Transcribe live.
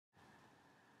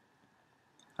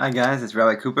Hi guys, it's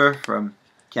Rabbi Cooper from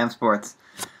Camp Sports.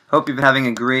 Hope you've been having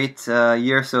a great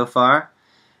year so far.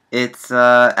 It's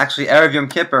actually Erev Yom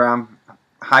Kippur. I'm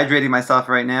hydrating myself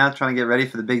right now, trying to get ready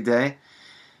for the big day.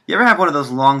 You ever have one of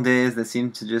those long days that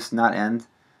seem to just not end?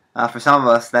 For some of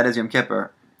us, that is Yom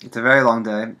Kippur. It's a very long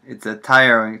day. It's a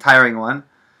tiring one.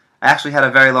 I actually had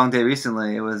a very long day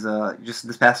recently. It was just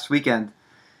this past weekend,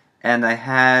 and I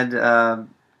had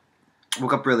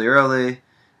woke up really early,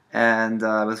 and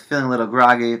I was feeling a little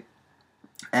groggy,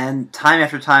 and time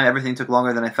after time everything took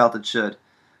longer than I felt it should.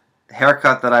 The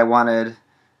haircut that I wanted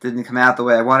didn't come out the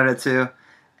way I wanted it to,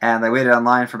 and I waited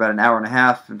online for about an hour and a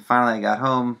half, and finally I got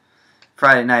home.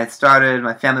 Friday night started,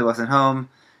 my family wasn't home,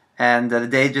 and the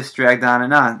day just dragged on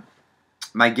and on.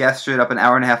 My guest showed up an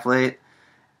hour and a half late,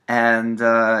 and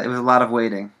it was a lot of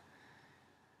waiting.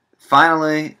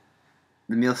 Finally,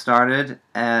 the meal started,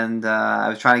 and I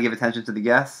was trying to give attention to the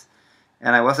guests,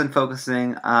 and I wasn't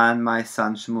focusing on my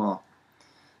son Shmuel.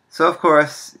 So of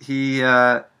course, he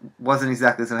wasn't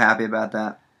exactly so happy about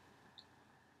that.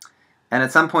 And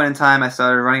at some point in time, I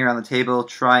started running around the table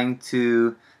trying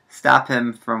to stop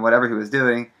him from whatever he was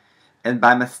doing, and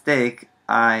by mistake,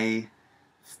 I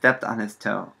stepped on his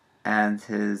toe, and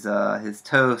his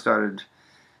toe started,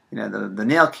 the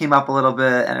nail came up a little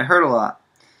bit, and it hurt a lot.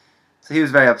 So he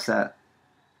was very upset.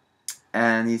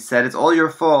 And he said, "It's all your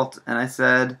fault." And I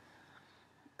said,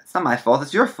 "It's not my fault,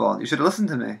 it's your fault. You should have listened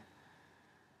to me."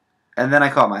 And then I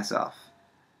caught myself.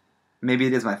 Maybe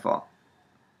it is my fault.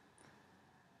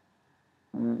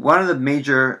 One of the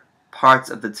major parts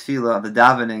of the tefillah, of the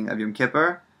davening of Yom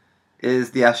Kippur,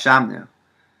 is the Ashamnu.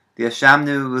 The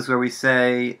Ashamnu was where we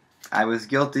say, I was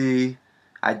guilty,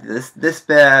 I did this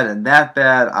bad and that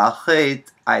bad, Al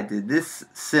Chait, I did this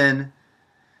sin.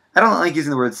 I don't like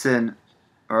using the word sin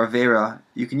or Avera.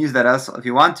 You can use that if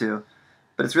you want to,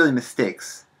 but it's really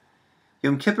mistakes.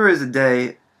 Yom Kippur is a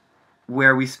day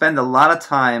where we spend a lot of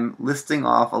time listing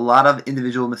off a lot of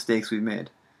individual mistakes we've made.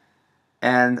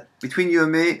 And between you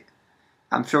and me,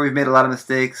 I'm sure we've made a lot of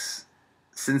mistakes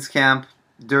since camp,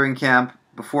 during camp,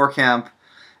 before camp,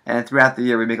 and throughout the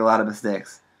year we make a lot of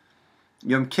mistakes.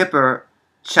 Yom Kippur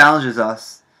challenges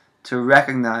us to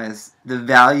recognize the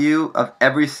value of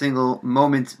every single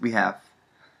moment we have.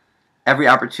 Every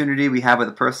opportunity we have with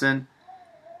a person,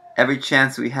 every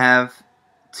chance we have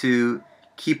to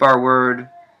keep our word,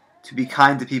 to be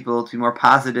kind to people, to be more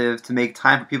positive, to make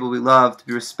time for people we love, to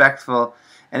be respectful.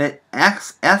 And it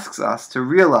asks us to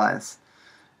realize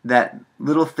that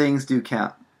little things do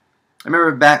count. I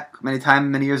remember back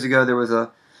many years ago, there was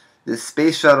this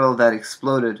space shuttle that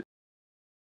exploded.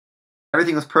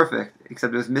 Everything was perfect,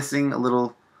 except it was missing a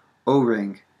little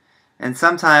O-ring. And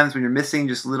sometimes when you're missing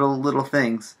just little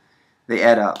things, they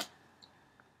add up.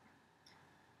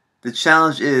 The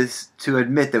challenge is to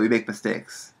admit that we make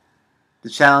mistakes.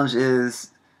 The challenge is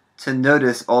to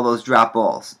notice all those drop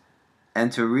balls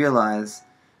and to realize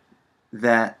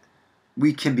that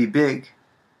we can be big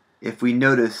if we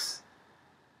notice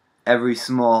every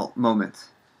small moment.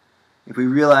 If we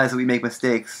realize that we make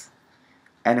mistakes,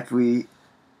 and if we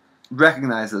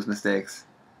recognize those mistakes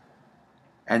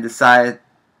and decide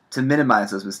to minimize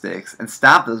those mistakes and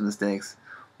stop those mistakes,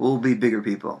 we'll be bigger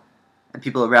people, and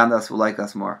people around us will like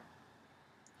us more.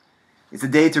 It's a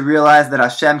day to realize that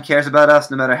Hashem cares about us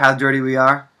no matter how dirty we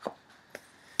are.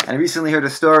 And I recently heard a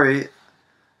story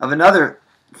of another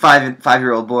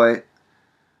five-year-old boy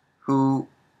whose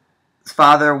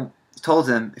father told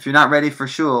him, if you're not ready for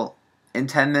shul in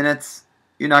 10 minutes,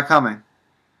 you're not coming.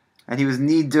 And he was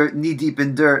knee deep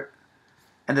in dirt,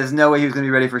 and there's no way he was going to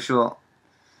be ready for shul.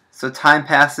 So time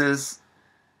passes,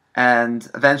 and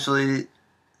eventually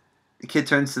the kid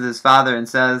turns to his father and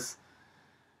says,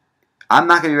 "I'm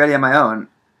not going to be ready on my own.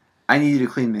 I need you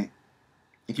to clean me.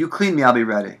 If you clean me, I'll be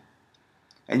ready."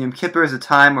 And Yom Kippur is a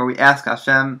time where we ask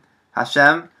Hashem,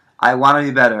 I want to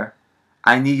be better.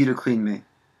 I need you to clean me.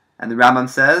 And the Rambam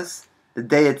says, the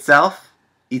day itself,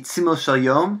 Itzimul Shel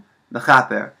Yom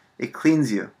Mechaper, it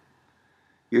cleans you.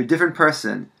 You're a different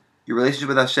person. Your relationship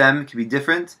with Hashem can be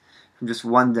different from just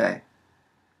one day.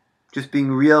 Just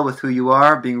being real with who you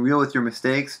are, being real with your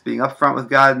mistakes, being upfront with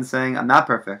God and saying, I'm not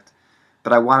perfect,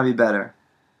 but I want to be better.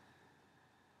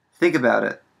 Think about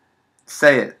it.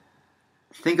 Say it.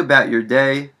 Think about your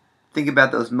day. Think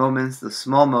about those moments, those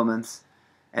small moments,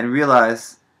 and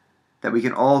realize that we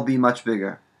can all be much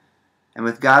bigger. And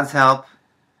with God's help,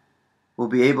 we'll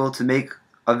be able to make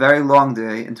a very long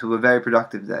day into a very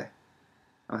productive day.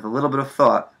 And with a little bit of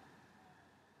thought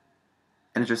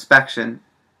and introspection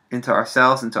into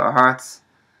ourselves, into our hearts,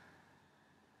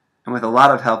 and with a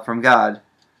lot of help from God,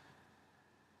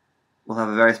 we'll have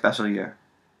a very special year.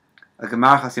 A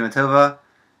Gemar Chasima Tova,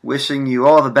 wishing you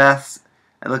all the best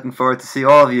and looking forward to see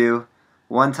all of you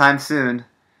one time soon,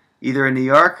 either in New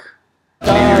York,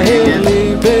 maybe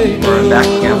reunion, or back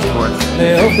again, of course.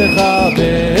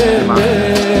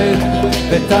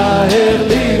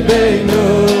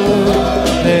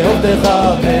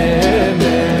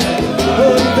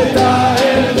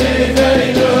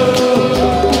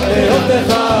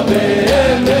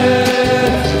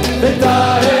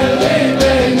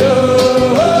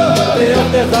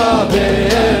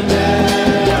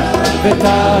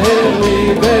 ותאהר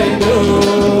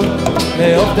ליבנו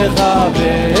לעובדך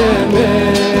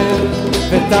באמת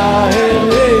ותאהר